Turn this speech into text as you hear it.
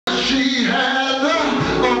she had a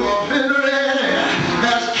victory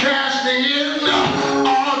has cast in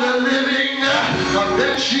all the living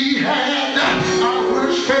that she had. I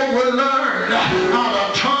wish folk would learn how to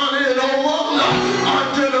turn it over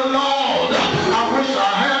unto the Lord. I wish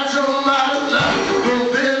I had somebody who's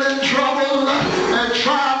been in trouble and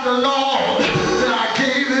tried the Lord. Then I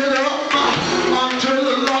gave it up unto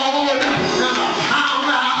the Lord, and I found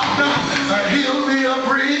out that he'll be a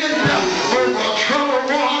bridge over troubled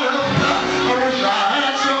water. I wish I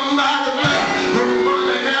had somebody who's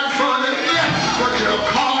running and funny, but you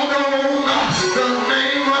called on the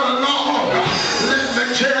name of the Lord. Let me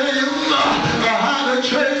tell you how the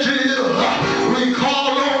church is. We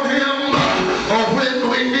call on him when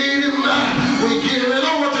we need him. We give it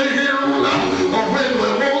over to him when we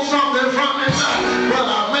want something from him. But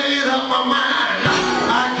I made up my mind.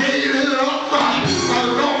 I gave it up a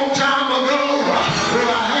long time ago. Do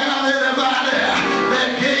I have anybody that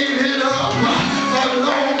gave it up a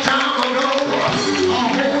long time ago? A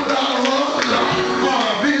whole lot of us ought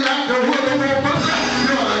to be like the widow woman.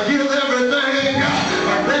 You ought to give everything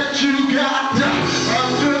that you got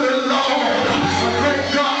unto the Lord. Great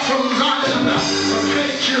God from Zion,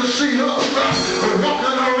 can't you see us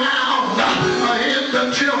walking around in the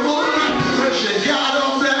temple when she got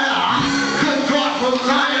up there? Good God from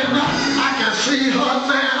Zion, I can see her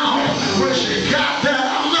now. When she got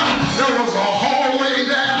down, there was a hallway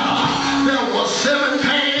there. There were 7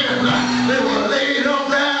 pans. They were laid up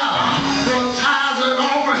there for tithes and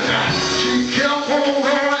offerings. She kept on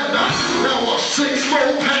going. There were 6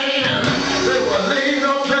 more pans. They were laid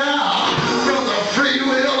up there for the free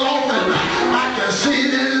will offering. I can see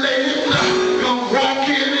these ladies come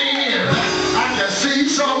walking in. I can see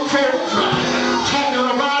some folks talking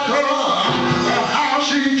about her, how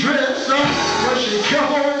she dressed, but she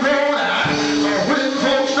kept on going. When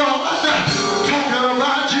folks start talking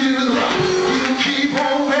about you, you keep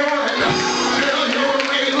on going. Tell your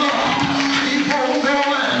neighbor, keep on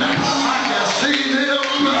going. I can see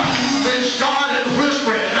them. They started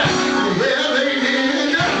whispering. Yeah, they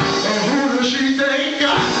did. Who does she think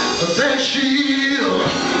that she is?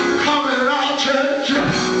 Coming out church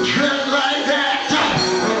dressed like that.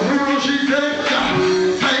 Who does she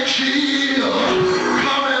think she is?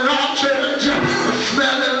 Coming out church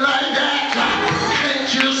smelling like that. Can't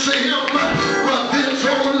you see him? But this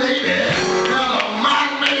old lady got a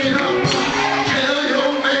mind made up. Tell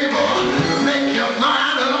your neighbor, make your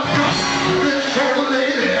mind up. This old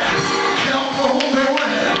lady kept on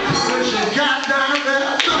going. When she got down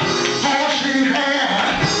there, all she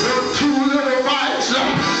had were 2 little bites.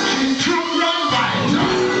 She took 1 bite.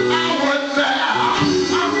 I wasn't there.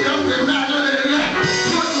 I'm just imagining,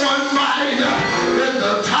 put 1 bite in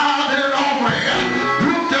the tithe and offering.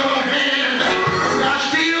 Looked at her hand. I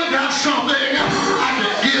still got something I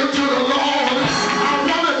can give to the Lord. I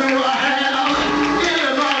wonder, do I have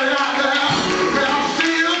anybody out there that I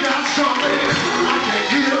still got something I can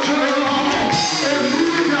give to the Lord? If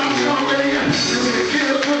you got something you can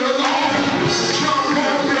give to the Lord, jump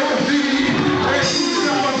on your feet. If you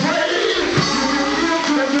got a praise you can give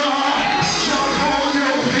to God, jump on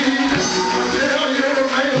your feet. Tell your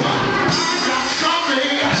neighbor, I got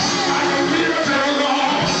something I can give to the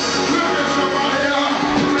Lord. Look at somebody else.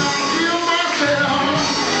 I give myself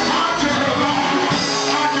unto the Lord.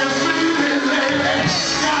 I can see this lady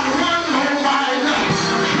got 1 more bite.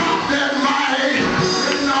 Drop that mic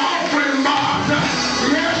in the offering box.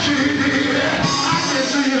 Yes, she did. I can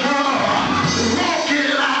see her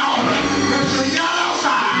walking out. But she got